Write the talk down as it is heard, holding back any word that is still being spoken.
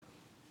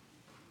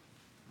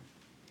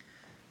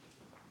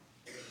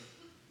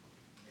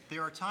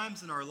There are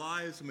times in our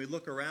lives when we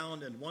look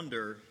around and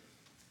wonder,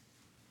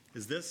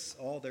 is this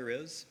all there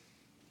is?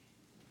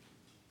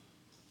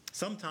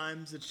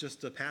 Sometimes it's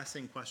just a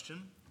passing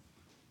question.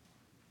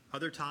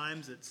 Other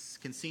times it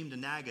can seem to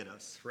nag at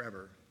us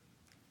forever.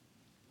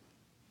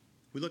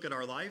 We look at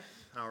our life,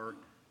 our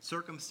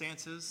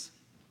circumstances,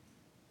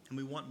 and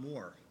we want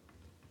more.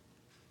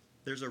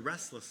 There's a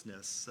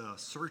restlessness, a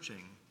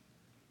searching,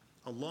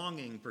 a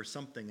longing for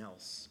something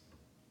else.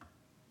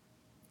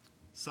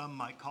 Some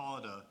might call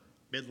it a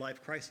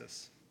midlife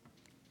crisis.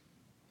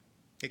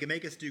 It can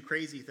make us do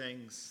crazy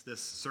things,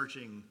 this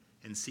searching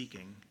and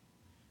seeking.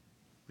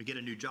 We get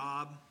a new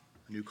job,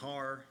 a new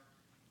car,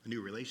 a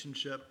new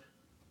relationship.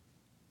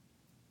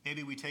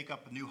 Maybe we take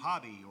up a new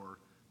hobby or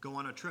go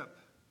on a trip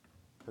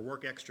or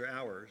work extra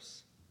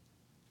hours.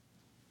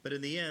 But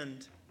in the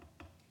end,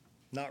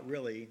 not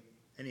really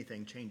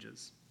anything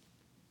changes.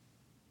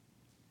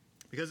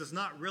 Because it's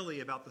not really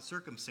about the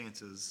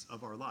circumstances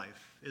of our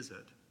life, is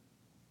it?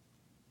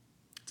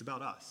 It's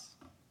about us.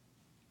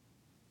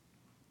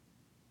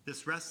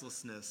 This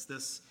restlessness,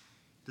 this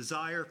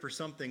desire for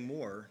something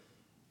more,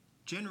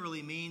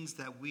 generally means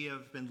that we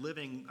have been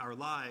living our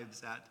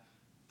lives at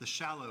the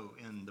shallow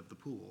end of the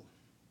pool.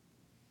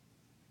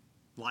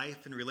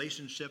 Life and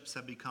relationships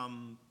have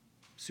become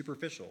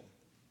superficial.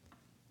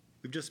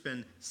 We've just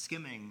been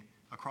skimming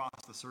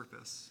across the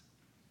surface.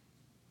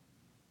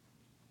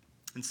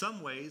 In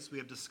some ways, we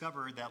have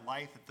discovered that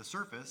life at the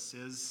surface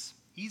is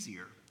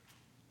easier.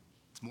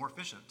 It's more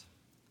efficient.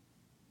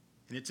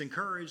 And it's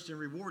encouraged and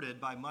rewarded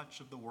by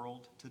much of the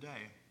world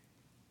today.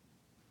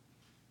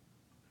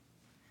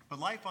 But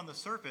life on the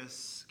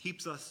surface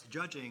keeps us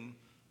judging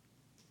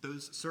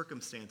those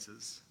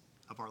circumstances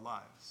of our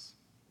lives.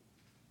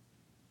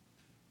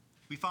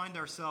 We find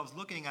ourselves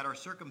looking at our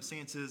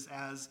circumstances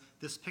as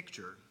this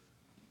picture.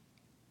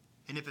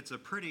 And if it's a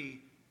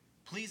pretty,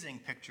 pleasing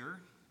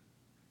picture,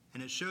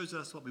 and it shows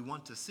us what we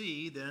want to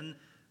see, then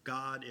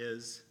God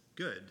is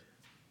good,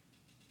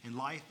 and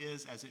life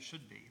is as it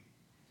should be.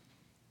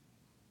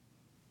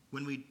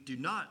 When we do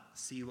not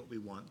see what we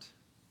want,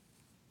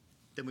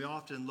 then we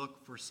often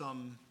look for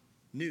some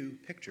new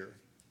picture.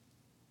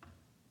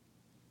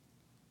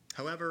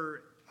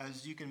 However,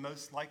 as you can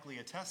most likely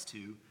attest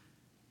to,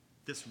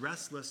 this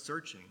restless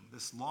searching,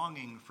 this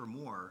longing for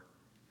more,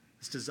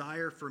 this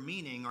desire for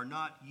meaning are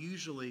not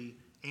usually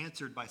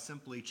answered by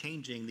simply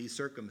changing these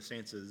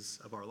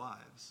circumstances of our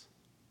lives.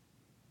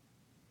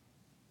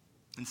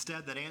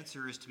 Instead, that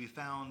answer is to be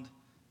found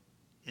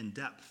in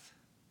depth,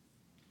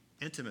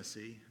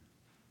 intimacy,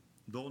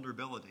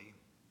 vulnerability,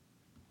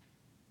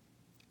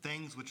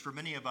 things which for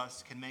many of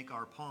us can make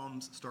our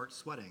palms start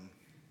sweating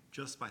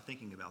just by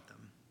thinking about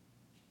them.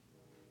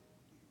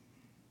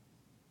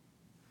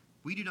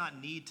 We do not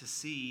need to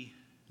see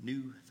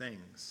new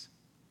things.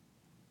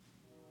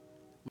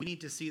 We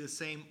need to see the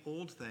same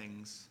old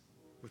things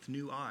with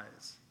new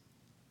eyes.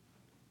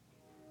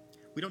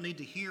 We don't need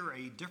to hear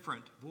a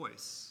different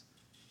voice.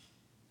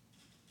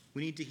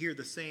 We need to hear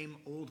the same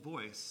old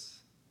voice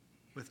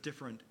with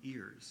different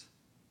ears.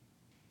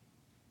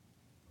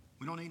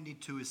 We don't need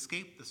to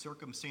escape the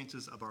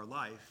circumstances of our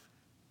life.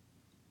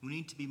 We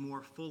need to be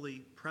more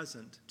fully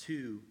present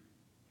to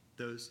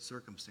those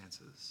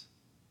circumstances.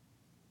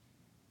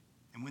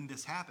 And when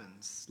this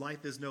happens,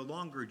 life is no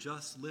longer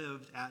just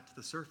lived at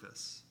the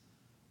surface.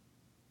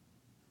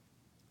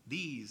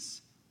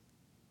 These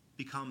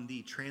become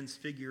the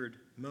transfigured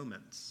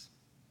moments.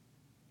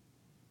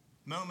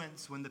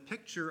 Moments when the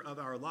picture of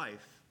our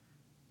life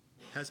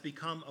has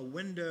become a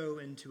window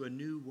into a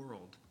new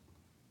world,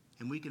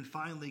 and we can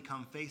finally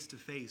come face to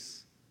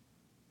face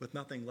with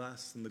nothing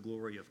less than the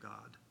glory of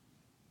God.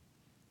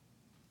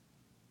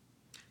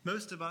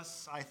 Most of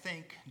us, I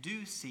think,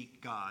 do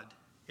seek God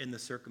in the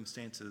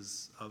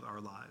circumstances of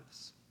our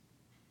lives.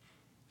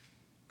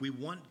 We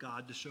want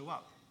God to show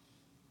up,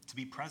 to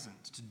be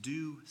present, to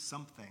do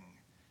something.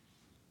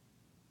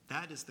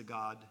 That is the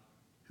God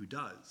who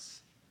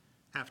does.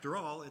 After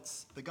all,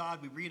 it's the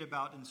God we read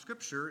about in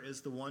Scripture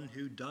is the one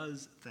who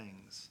does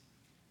things.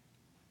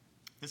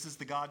 This is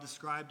the God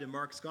described in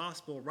Mark's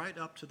Gospel right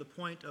up to the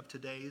point of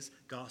today's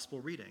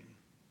Gospel reading.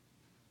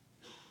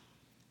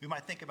 We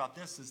might think about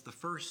this as the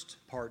first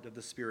part of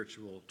the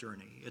spiritual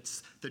journey.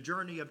 It's the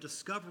journey of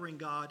discovering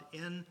God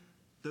in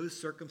those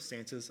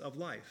circumstances of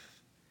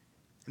life.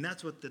 And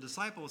that's what the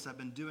disciples have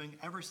been doing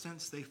ever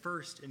since they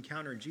first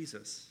encountered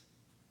Jesus.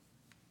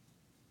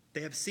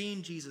 They have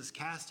seen Jesus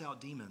cast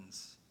out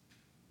demons,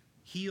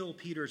 heal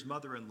Peter's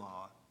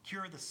mother-in-law,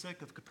 cure the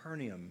sick of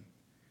Capernaum.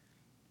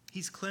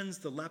 He's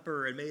cleansed the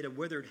leper and made a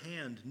withered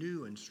hand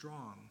new and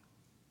strong.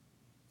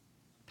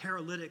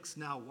 Paralytics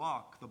now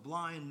walk, the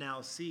blind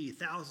now see,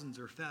 thousands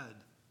are fed.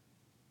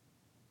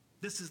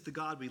 This is the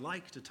God we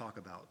like to talk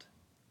about.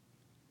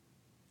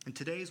 In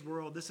today's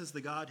world, this is the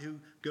God who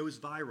goes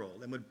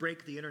viral and would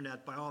break the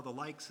internet by all the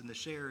likes and the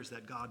shares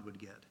that God would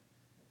get.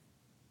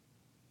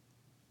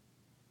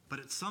 But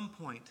at some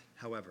point,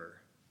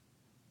 however,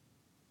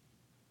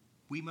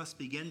 we must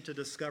begin to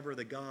discover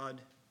the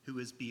God who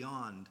is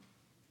beyond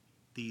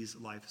these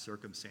life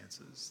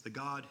circumstances, the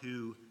God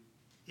who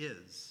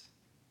is.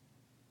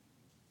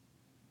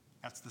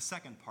 That's the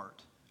second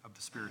part of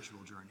the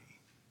spiritual journey.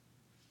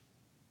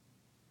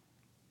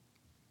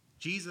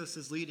 Jesus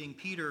is leading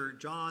Peter,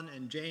 John,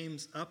 and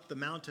James up the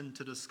mountain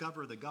to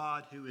discover the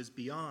God who is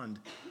beyond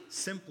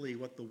simply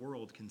what the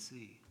world can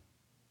see.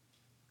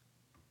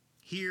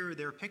 Here,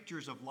 their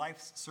pictures of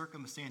life's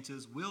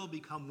circumstances will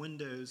become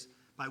windows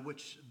by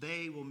which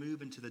they will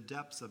move into the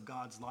depths of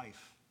God's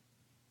life,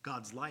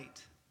 God's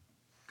light,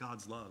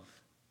 God's love.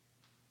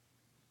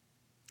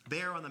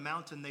 There on the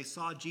mountain, they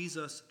saw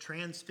Jesus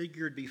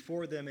transfigured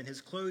before them, and his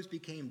clothes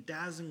became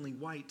dazzlingly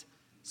white,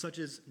 such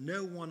as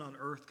no one on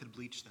earth could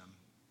bleach them.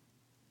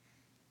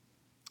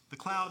 The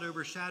cloud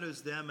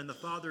overshadows them, and the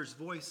Father's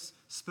voice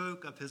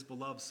spoke of his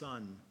beloved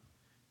Son.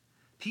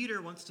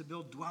 Peter wants to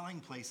build dwelling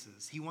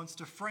places. He wants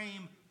to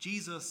frame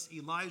Jesus,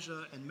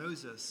 Elijah, and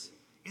Moses.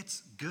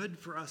 It's good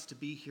for us to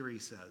be here, he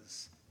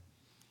says.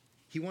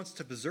 He wants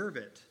to preserve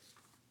it.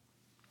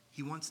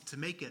 He wants to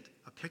make it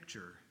a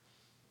picture.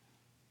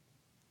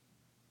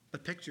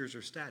 But pictures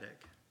are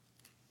static.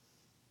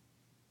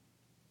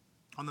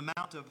 On the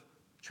Mount of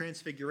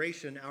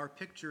Transfiguration, our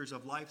pictures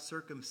of life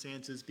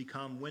circumstances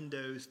become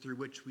windows through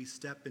which we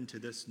step into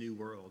this new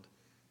world.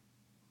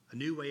 A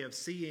new way of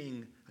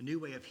seeing, a new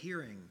way of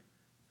hearing,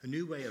 a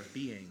new way of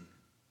being.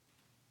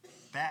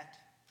 That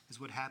is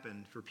what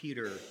happened for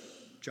Peter,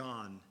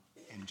 John,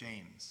 and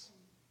James.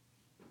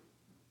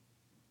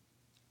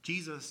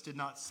 Jesus did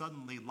not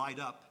suddenly light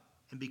up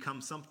and become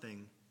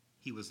something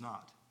he was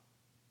not.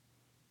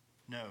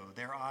 No,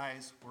 their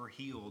eyes were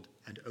healed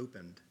and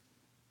opened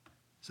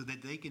so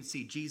that they can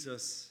see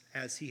Jesus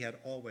as he had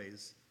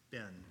always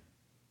been.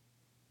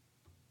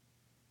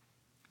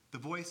 The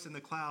voice in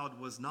the cloud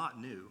was not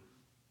new.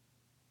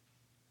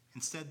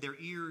 Instead, their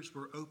ears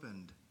were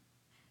opened,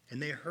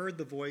 and they heard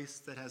the voice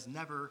that has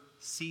never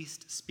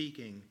ceased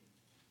speaking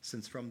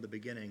since from the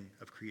beginning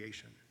of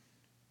creation.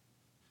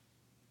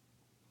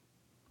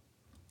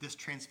 This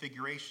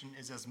transfiguration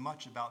is as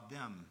much about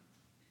them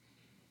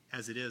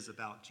as it is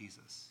about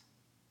Jesus.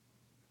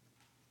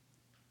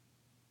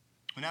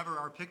 Whenever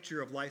our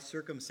picture of life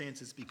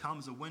circumstances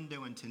becomes a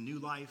window into new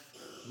life,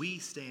 we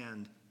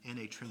stand in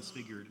a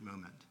transfigured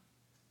moment.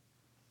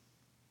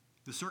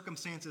 The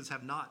circumstances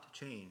have not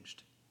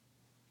changed.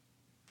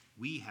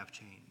 We have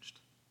changed.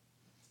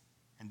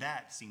 And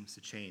that seems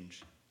to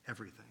change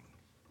everything.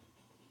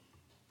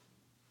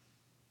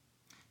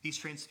 These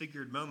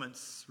transfigured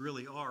moments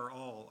really are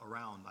all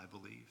around, I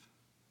believe.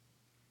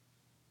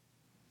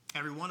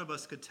 Every one of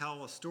us could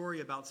tell a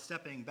story about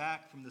stepping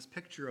back from this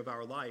picture of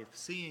our life,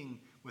 seeing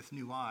with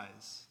new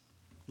eyes,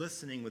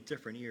 listening with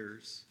different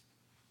ears,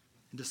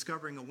 and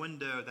discovering a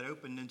window that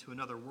opened into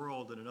another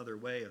world and another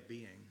way of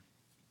being.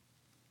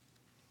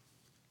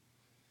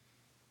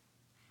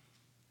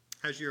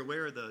 As you're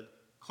aware, the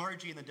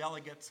clergy and the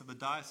delegates of the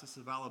Diocese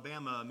of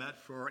Alabama met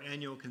for our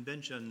annual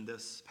convention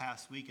this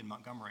past week in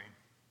Montgomery.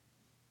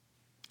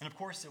 And of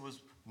course, it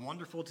was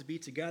wonderful to be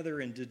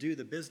together and to do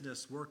the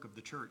business work of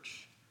the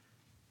church.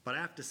 But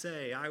I have to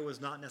say, I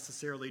was not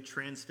necessarily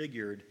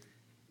transfigured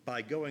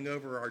by going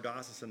over our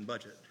diocesan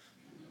budget.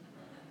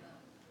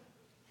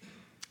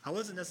 I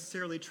wasn't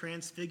necessarily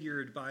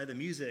transfigured by the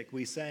music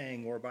we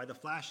sang or by the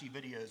flashy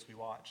videos we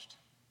watched.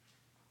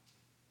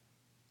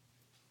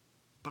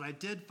 But I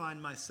did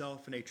find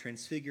myself in a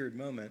transfigured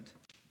moment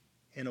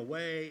in a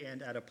way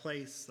and at a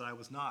place that I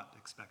was not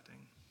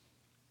expecting.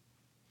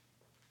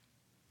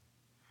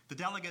 The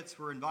delegates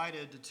were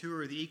invited to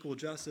tour the Equal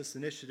Justice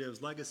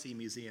Initiative's Legacy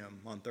Museum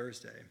on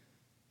Thursday,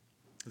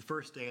 the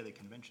first day of the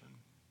convention.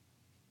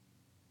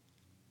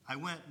 I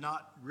went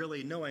not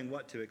really knowing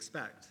what to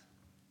expect.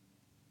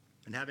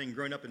 And having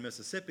grown up in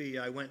Mississippi,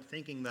 I went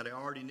thinking that I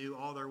already knew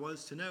all there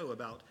was to know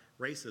about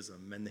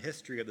racism and the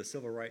history of the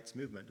civil rights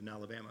movement in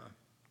Alabama.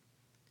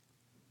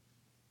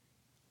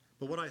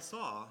 But what I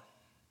saw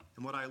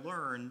and what I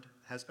learned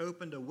has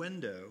opened a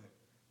window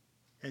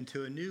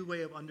into a new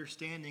way of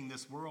understanding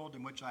this world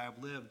in which I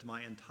have lived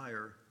my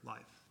entire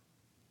life.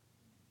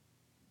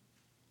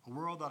 A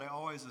world that I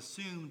always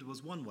assumed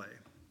was one way,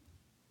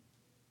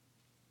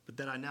 but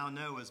that I now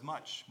know is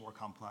much more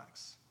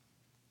complex.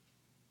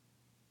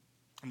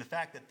 And the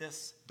fact that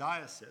this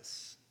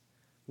diocese,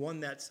 one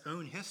that's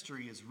own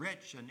history is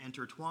rich and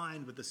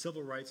intertwined with the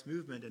civil rights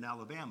movement in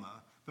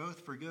Alabama,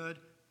 both for good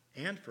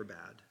and for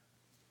bad,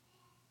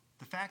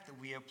 the fact that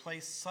we have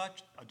placed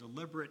such a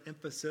deliberate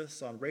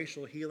emphasis on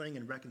racial healing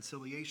and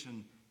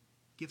reconciliation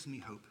gives me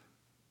hope.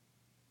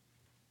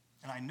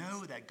 And I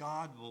know that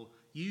God will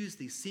use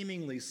these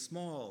seemingly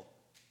small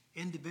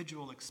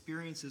individual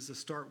experiences to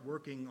start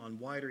working on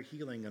wider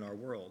healing in our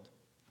world.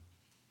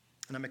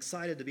 And I'm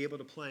excited to be able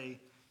to play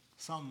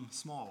some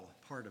small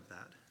part of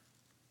that.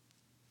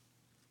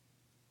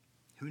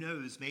 Who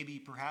knows, maybe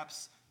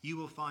perhaps you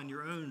will find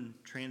your own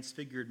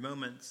transfigured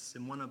moments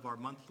in one of our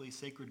monthly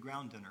Sacred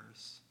Ground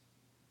dinners,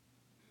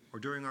 or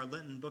during our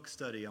Lenten book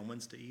study on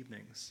Wednesday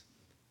evenings.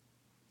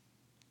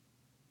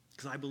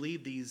 Because I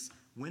believe these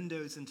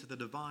windows into the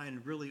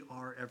divine really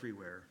are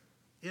everywhere,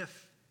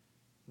 if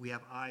we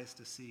have eyes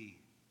to see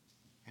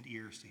and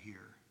ears to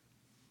hear.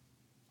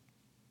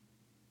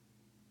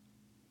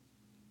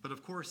 But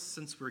of course,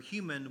 since we're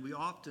human, we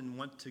often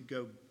want to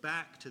go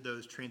back to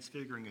those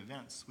transfiguring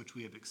events which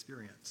we have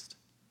experienced.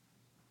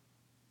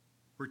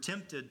 We're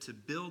tempted to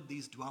build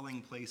these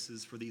dwelling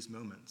places for these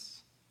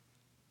moments.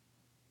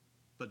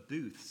 But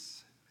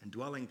booths and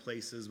dwelling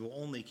places will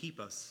only keep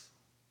us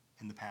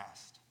in the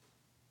past.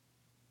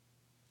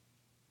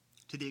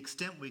 To the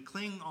extent we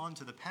cling on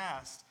to the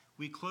past,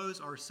 we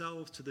close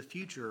ourselves to the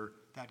future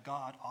that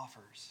God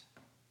offers.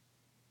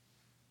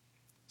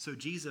 So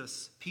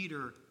Jesus,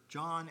 Peter,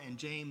 John, and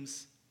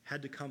James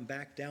had to come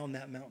back down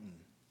that mountain.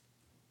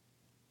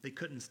 They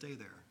couldn't stay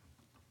there.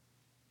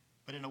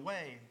 But in a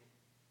way,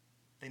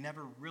 they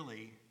never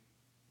really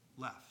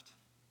left.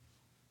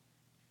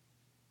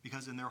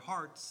 Because in their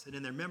hearts and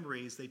in their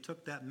memories, they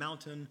took that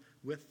mountain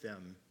with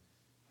them.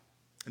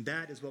 And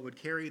that is what would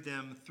carry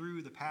them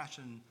through the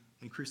passion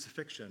and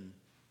crucifixion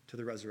to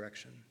the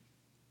resurrection.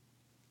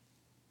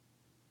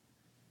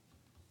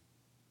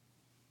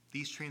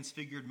 These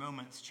transfigured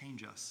moments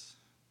change us.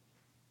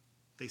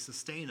 They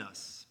sustain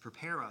us,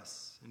 prepare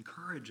us,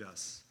 encourage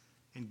us,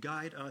 and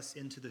guide us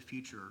into the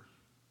future,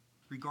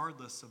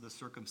 regardless of the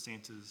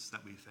circumstances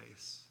that we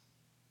face.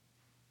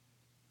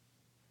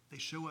 They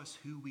show us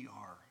who we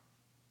are,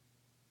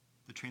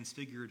 the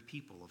transfigured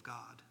people of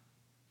God.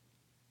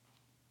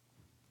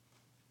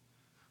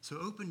 So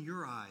open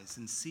your eyes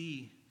and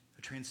see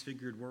a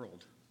transfigured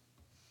world.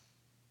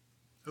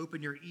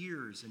 Open your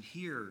ears and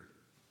hear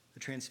the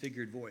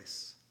transfigured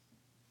voice.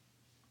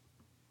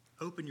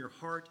 Open your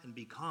heart and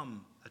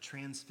become a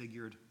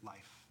transfigured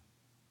life.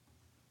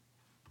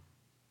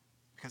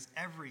 Because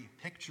every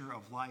picture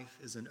of life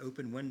is an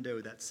open window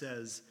that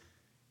says,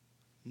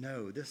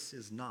 no, this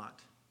is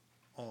not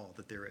all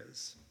that there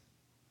is.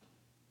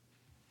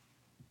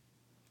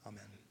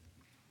 Amen.